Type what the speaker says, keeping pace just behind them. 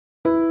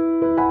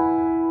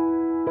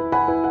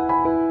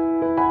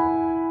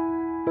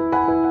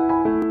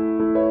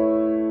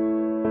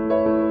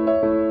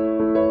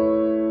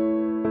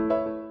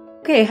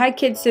Hi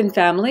kids and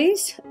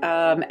families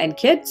and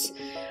kids.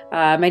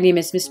 My name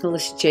is Miss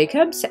Melissa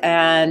Jacobs,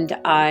 and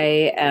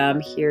I am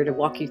here to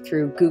walk you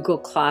through Google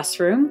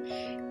Classroom.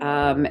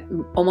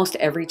 Almost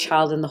every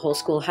child in the whole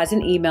school has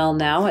an email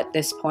now at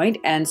this point,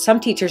 and some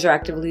teachers are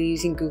actively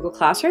using Google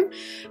Classroom.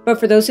 But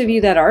for those of you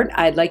that aren't,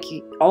 I'd like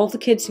all the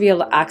kids to be able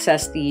to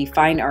access the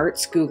Fine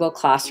Arts Google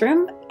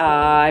Classroom.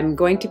 I'm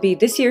going to be,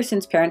 this year,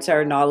 since parents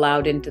are not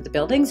allowed into the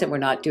buildings and we're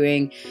not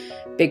doing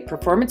big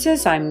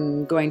performances,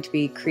 I'm going to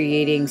be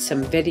creating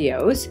some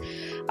videos.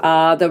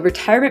 The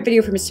retirement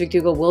video for Mr.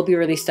 McDougall will be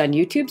released on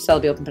YouTube, so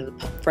that'll be open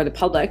for the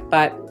public.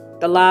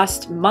 But the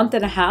last month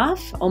and a half,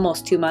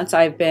 almost 2 months,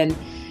 I've been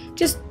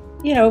just,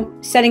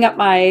 setting up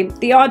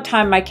the odd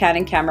time my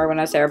Canon camera when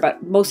I was there,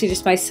 but mostly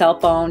just my cell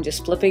phone,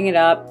 just flipping it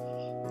up.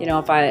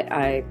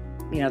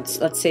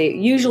 If let's say,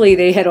 usually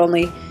they had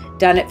only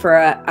done it for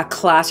a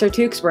class or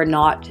two because we're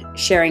not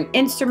sharing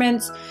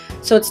instruments.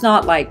 So it's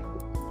not like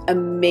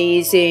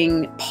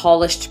amazing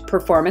polished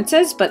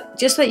performances, but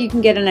just so that you can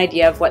get an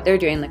idea of what they're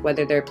doing, like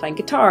whether they're playing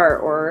guitar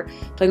or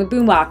playing with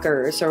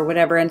boomwhackers or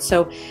whatever. And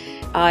so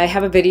I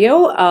have a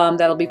video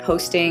that'll be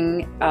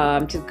posting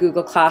to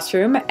Google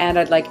Classroom, and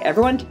I'd like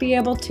everyone to be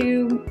able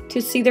to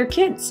see their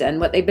kids and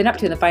what they've been up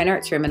to in the Fine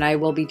Arts room, and I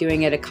will be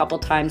doing it a couple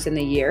times in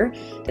the year.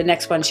 The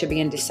next one should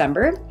be in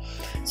December.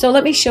 So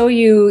let me show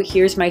you.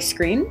 Here's my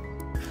screen,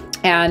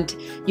 and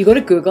you go to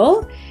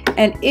Google,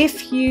 and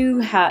if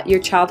your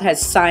child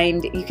has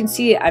signed, you can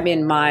see I'm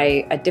in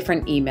a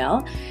different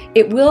email.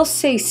 It will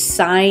say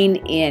sign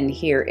in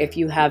here if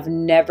you have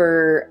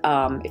never,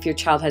 if your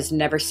child has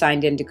never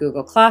signed into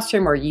Google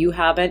Classroom or you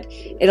haven't,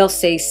 it'll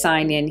say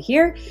sign in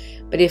here.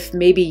 But if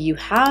maybe you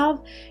have,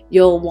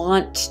 you'll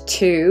want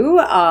to,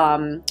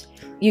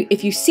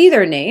 if you see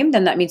their name,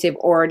 then that means they've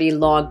already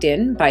logged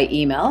in by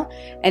email.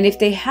 And if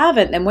they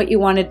haven't, then what you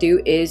want to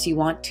do is you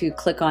want to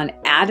click on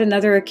add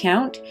another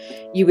account.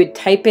 You would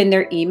type in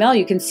their email.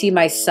 You can see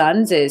my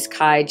son's is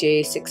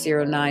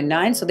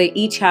KaiJ6099. So they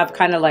each have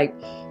kind of like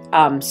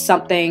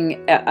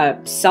something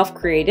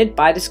self-created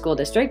by the school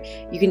district.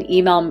 You can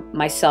email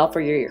myself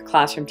or your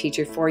classroom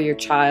teacher for your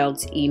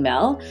child's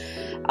email.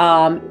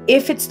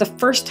 If it's the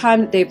first time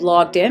that they've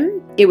logged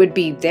in, it would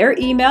be their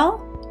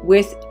email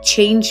with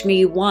change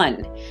me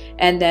one,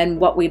 and then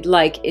what we'd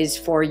like is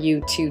for you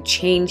to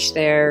change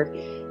their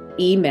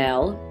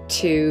email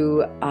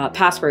to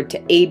password to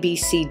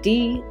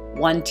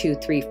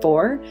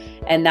ABCD1234,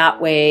 and that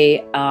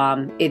way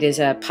it is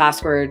a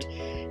password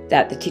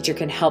that the teacher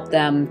can help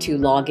them to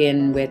log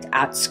in with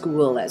at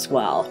school as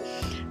well.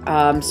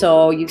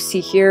 So you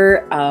see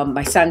here,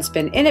 my son's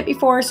been in it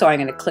before, so I'm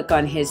going to click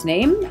on his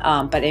name.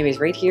 But anyways,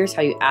 right here is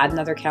how you add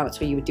another account.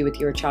 That's what you would do with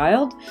your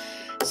child.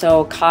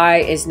 So Kai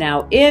is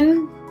now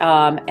in,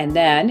 and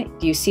then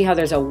do you see how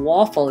there's a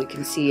waffle? You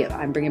can see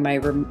I'm bringing my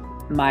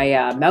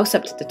mouse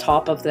up to the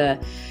top of the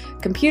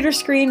computer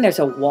screen. There's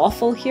a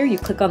waffle here. You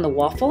click on the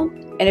waffle,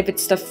 and if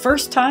it's the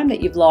first time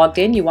that you've logged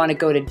in, you want to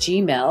go to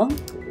Gmail.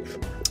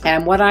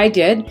 And what I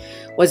did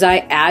was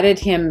I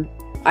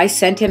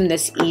sent him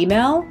this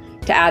email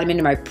to add him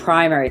into my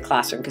primary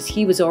classroom because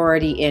he was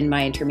already in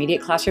my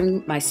intermediate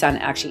classroom. My son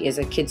actually is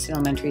a Kidston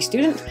Elementary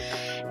student.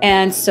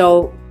 And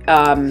so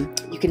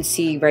you can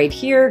see right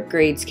here,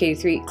 grades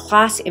K-3,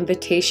 class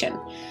invitation.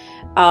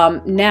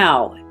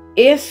 Now,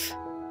 if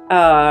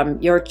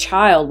your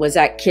child was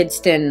at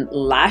Kidston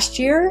last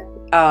year,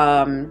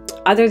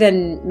 other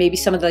than maybe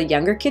some of the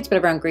younger kids,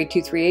 but around grade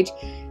 2-3 age,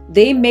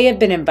 they may have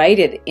been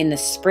invited in the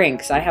spring,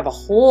 because I have a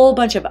whole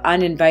bunch of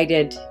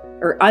uninvited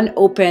or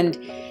unopened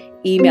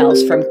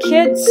emails from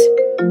kids.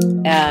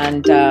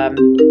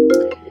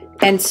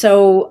 And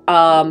so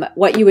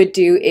what you would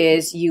do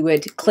is you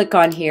would click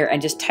on here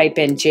and just type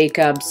in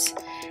Jacobs,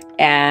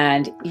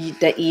 and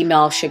the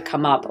email should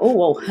come up. Oh,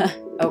 whoa.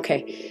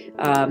 Okay.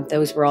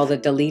 Those were all the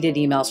deleted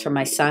emails from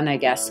my son, I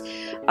guess.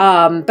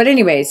 But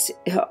anyways,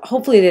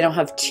 hopefully they don't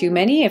have too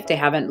many if they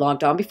haven't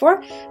logged on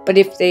before. But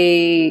if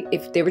they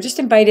were just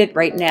invited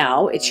right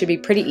now, it should be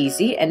pretty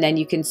easy. And then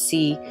you can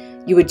see,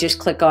 you would just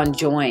click on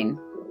join.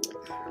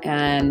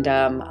 And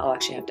I'll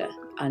actually have to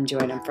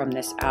unjoin them from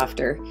this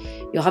after.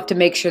 You'll have to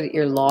make sure that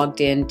you're logged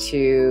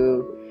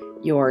into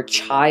your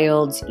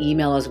child's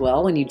email as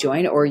well when you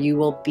join, or you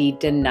will be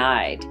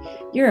denied.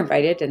 You're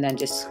invited, and then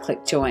just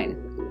click join.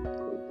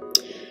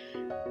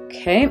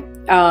 Okay,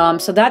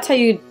 so that's how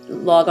you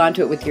log on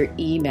to it with your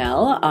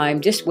email. I'm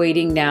just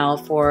waiting now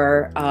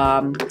for,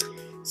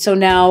 so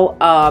now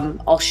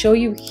I'll show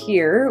you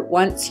here.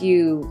 Once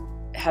you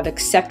have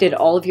accepted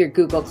all of your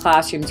Google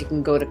Classrooms, you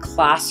can go to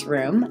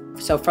Classroom.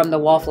 So from the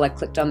waffle, I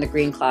clicked on the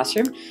green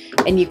classroom,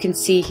 and you can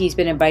see he's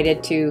been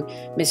invited to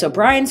Miss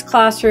O'Brien's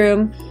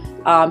classroom.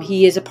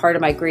 He is a part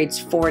of my grades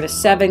 4 to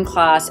 7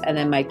 class, and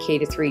then my K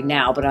to 3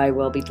 now, but I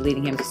will be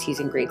deleting him because he's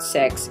in grade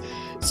 6.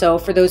 So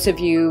for those of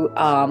you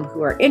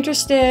who are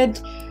interested,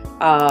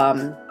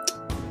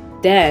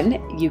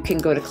 then you can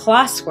go to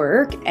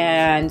Classwork.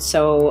 And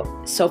so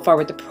far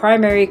with the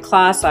primary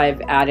class, I've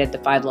added the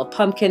 5 Little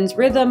Pumpkins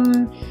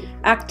rhythm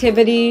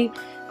activity.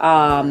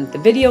 the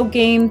video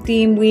game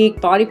theme week,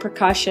 body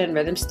percussion,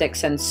 rhythm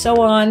sticks, and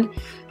so on.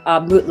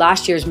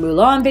 Last year's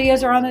Mulan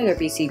videos are on there, their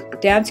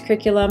BC dance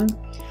curriculum.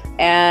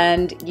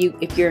 And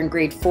if you're in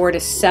grade 4 to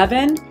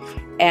 7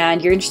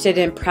 and you're interested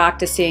in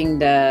practicing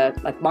the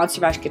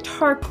Monster Mash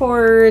guitar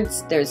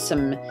chords, there's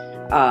some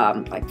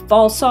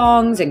fall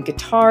songs and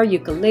guitar,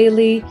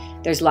 ukulele.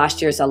 There's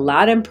last year's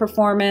Aladdin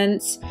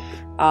performance.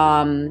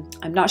 I'm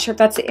not sure if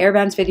that's the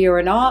Airbands video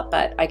or not,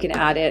 but I can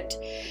add it.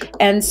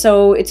 And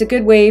so it's a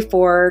good way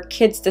for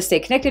kids to stay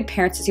connected,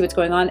 parents to see what's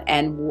going on.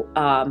 And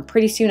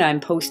pretty soon I'm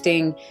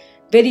posting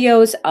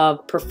videos of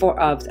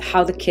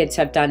how the kids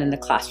have done in the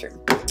classroom.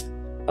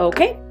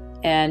 Okay,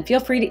 and feel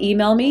free to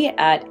email me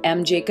at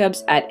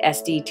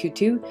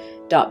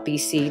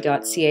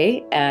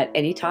mjacobs@sd22.bc.ca at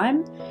any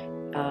time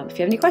if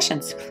you have any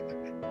questions.